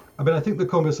 I mean, I think the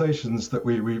conversations that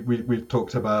we've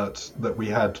talked about, that we've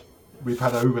had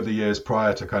over the years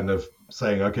prior to kind of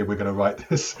saying, okay, we're going to write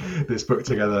this book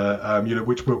together,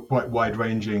 which were quite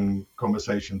wide-ranging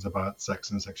conversations about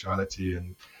sex and sexuality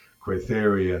and queer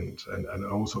theory and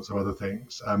all sorts of other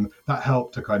things. That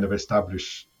helped to kind of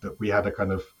establish that we had a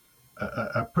kind of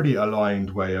a pretty aligned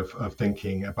way of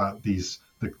thinking about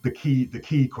the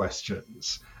key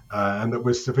questions, and that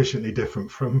was sufficiently different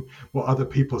from what other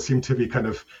people seem to be kind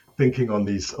of thinking on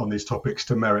these topics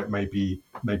to merit maybe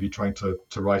trying to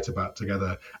write about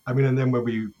together. I mean, and then when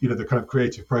we, the kind of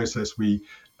creative process, we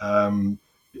did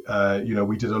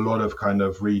a lot of kind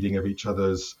of reading of each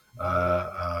other's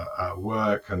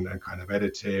work and kind of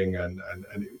editing and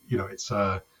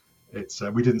it's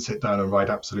we didn't sit down and write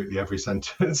absolutely every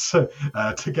sentence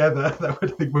together. That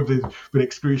would, I think, would have been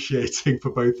excruciating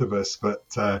for both of us. But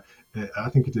I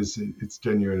think it's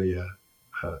genuinely a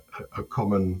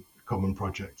common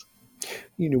project.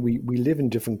 We live in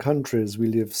different countries. We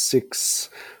live six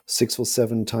or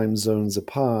seven time zones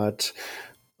apart.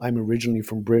 I'm originally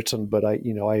from Britain, but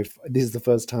this is the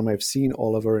first time I've seen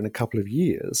Oliver in a couple of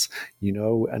years,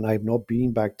 and I've not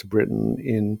been back to Britain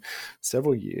in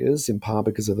several years, in part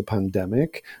because of the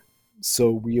pandemic. So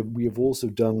we have also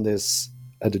done this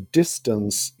at a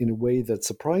distance in a way that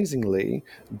surprisingly,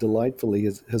 delightfully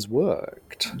has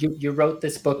worked. You wrote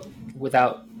this book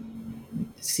without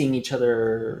seeing each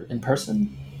other in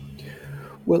person?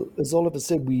 Well, as Oliver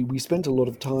said, we spent a lot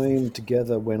of time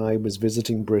together when I was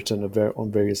visiting Britain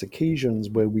on various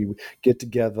occasions where we would get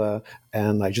together,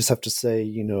 and I just have to say,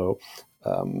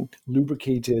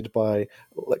 lubricated by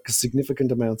like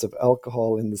significant amounts of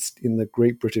alcohol in the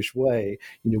Great British way,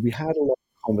 we had a lot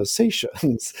of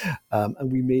conversations,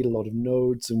 and we made a lot of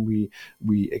notes, and we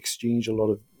exchanged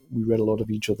we read a lot of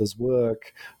each other's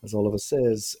work, as Oliver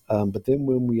says. But then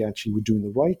when we actually were doing the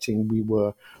writing, we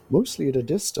were mostly at a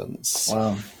distance.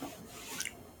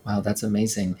 Wow, that's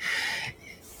amazing.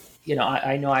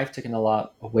 I know I've taken a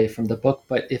lot away from the book,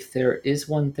 but if there is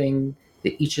one thing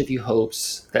that each of you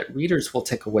hopes that readers will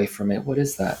take away from it, what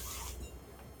is that?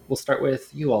 We'll start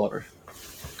with you, Oliver.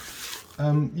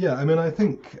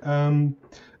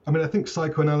 I think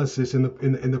psychoanalysis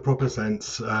in the proper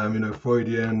sense,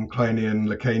 Freudian, Kleinian,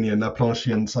 Lacanian,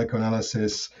 Laplanchian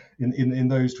psychoanalysis, in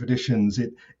those traditions,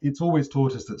 it's always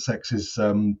taught us that sex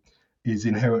is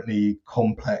inherently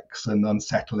complex and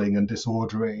unsettling and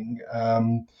disordering.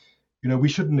 We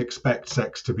shouldn't expect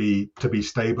sex to be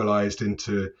stabilized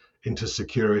into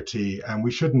security, and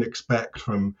we shouldn't expect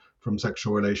from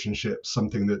sexual relationships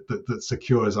something that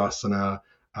secures us and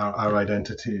our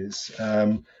identities.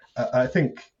 I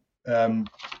think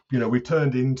we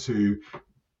turned into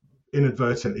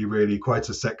inadvertently really quite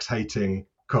a sex-hating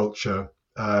culture,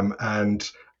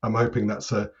 and I'm hoping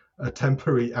that's a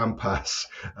temporary impasse,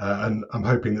 and I'm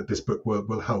hoping that this book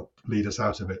will help lead us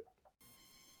out of it.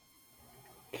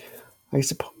 I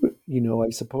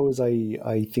suppose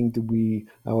I think that we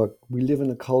live in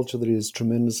a culture that is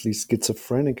tremendously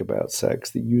schizophrenic about sex,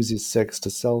 that uses sex to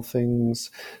sell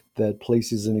things, that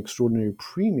places an extraordinary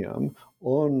premium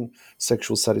on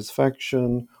sexual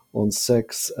satisfaction, on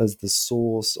sex as the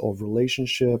source of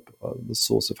relationship, the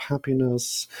source of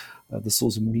happiness, the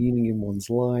source of meaning in one's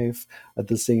life, at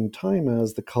the same time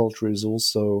as the culture is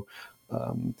also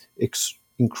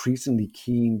increasingly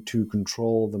keen to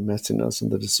control the messiness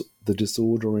and the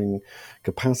disordering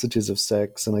capacities of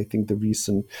sex. And I think the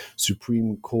recent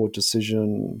Supreme Court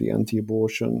decision, the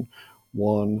anti-abortion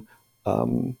one,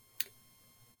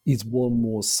 is one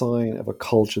more sign of a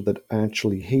culture that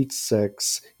actually hates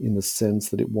sex in the sense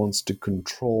that it wants to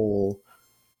control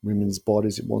women's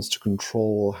bodies, it wants to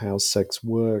control how sex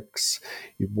works,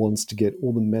 it wants to get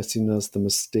all the messiness, the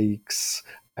mistakes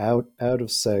out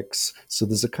of sex. So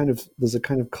there's a kind of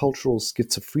cultural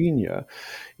schizophrenia,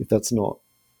 if that's not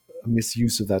a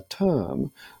misuse of that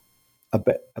term,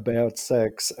 about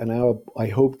sex. And I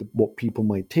hope that what people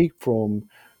might take from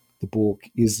the book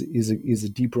is a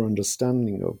deeper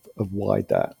understanding of why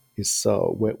that is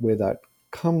so, where that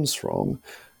comes from,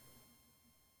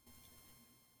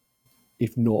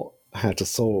 if not how to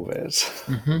solve it.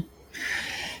 Mm-hmm.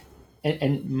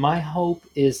 And my hope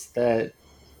is that,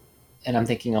 and I'm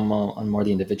thinking on more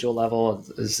the individual level,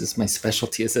 this is my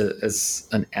specialty as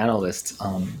an analyst.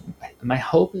 My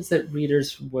hope is that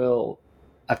readers will,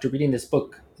 after reading this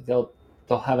book, they'll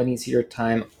have an easier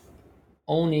time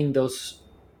owning those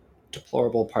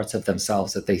deplorable parts of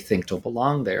themselves that they think don't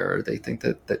belong there, or they think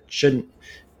that they should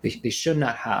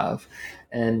not have,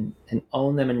 and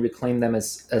own them and reclaim them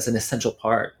as an essential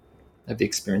part of the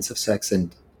experience of sex.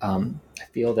 And I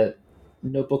feel that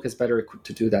no book is better equipped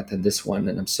to do that than this one,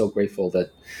 and I'm so grateful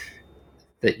that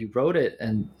you wrote it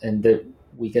and that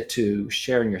we get to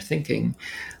share in your thinking.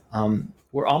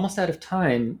 We're almost out of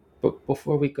time, but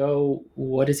before we go,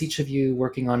 what is each of you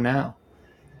working on now?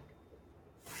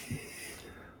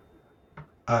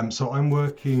 So I'm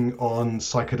working on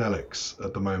psychedelics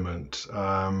at the moment.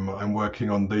 I'm working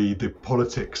on the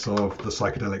politics of the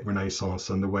psychedelic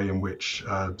renaissance and the way in which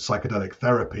psychedelic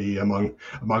therapy, among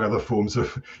other forms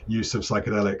of use of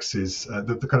psychedelics, is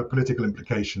the kind of political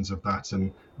implications of that,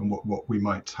 and what we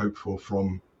might hope for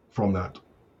from that.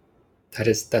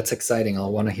 That's exciting.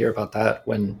 I'll want to hear about that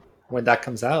when that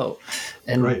comes out.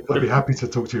 And great, I'd be happy to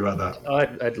talk to you about that.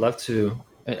 I'd love to.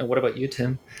 And what about you,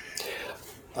 Tim?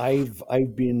 I've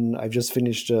just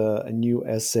finished a new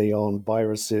essay on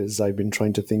viruses. I've been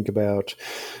trying to think about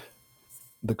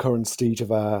the current state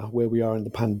of where we are in the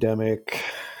pandemic,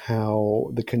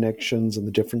 how the connections and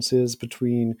the differences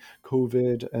between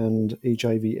COVID and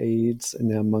HIV/AIDS and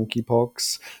now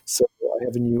monkeypox. So I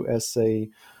have a new essay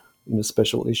in a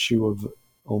special issue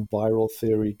on viral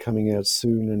theory coming out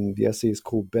soon, and the essay is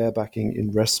called Barebacking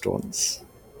in Restaurants.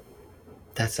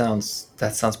 That sounds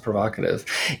provocative.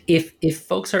 If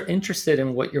folks are interested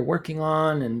in what you're working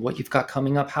on and what you've got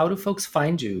coming up, how do folks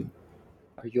find you?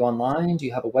 Are you online? Do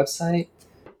you have a website?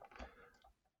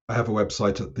 I have a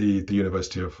website at the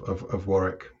University of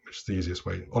Warwick, which is the easiest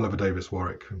way. Oliver Davis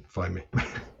Warwick, find me.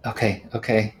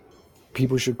 Okay.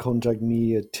 People should contact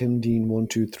me at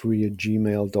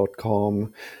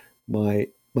timdean123@gmail.com.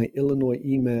 My Illinois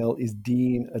email is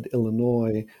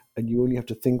dean@Illinois, and you only have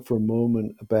to think for a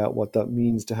moment about what that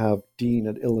means to have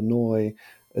dean@Illinois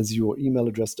as your email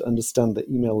address to understand that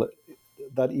email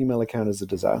account is a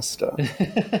disaster.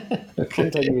 Okay.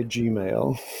 Contact me at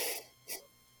Gmail.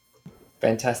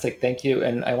 Fantastic. Thank you.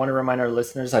 And I want to remind our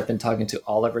listeners, I've been talking to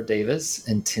Oliver Davis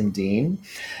and Tim Dean,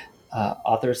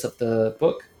 authors of the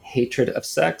book Hatred of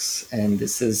Sex. And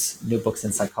this is New Books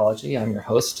in Psychology. I'm your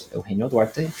host, Eugenio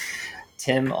Duarte.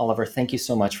 Tim, Oliver, thank you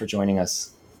so much for joining us.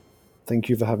 Thank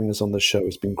you for having us on the show.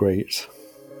 It's been great.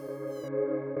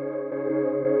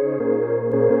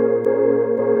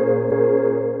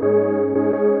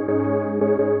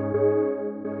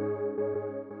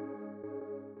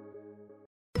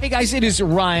 Hey guys, it is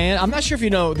Ryan. I'm not sure if you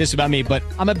know this about me, but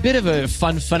I'm a bit of a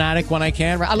fun fanatic when I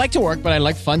can. I like to work, but I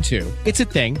like fun too. It's a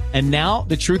thing. And now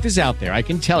the truth is out there. I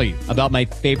can tell you about my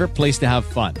favorite place to have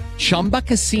fun. Chumba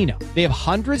Casino. They have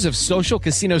hundreds of social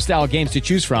casino style games to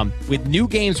choose from with new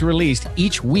games released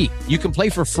each week. You can play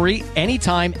for free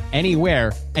anytime,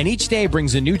 anywhere. And each day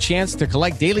brings a new chance to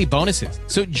collect daily bonuses.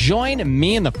 So join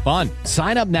me in the fun.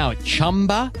 Sign up now at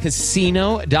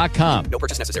ChumbaCasino.com. No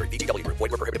purchase necessary. VGW Group.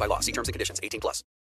 Void where prohibited by law. See terms and conditions. 18 plus.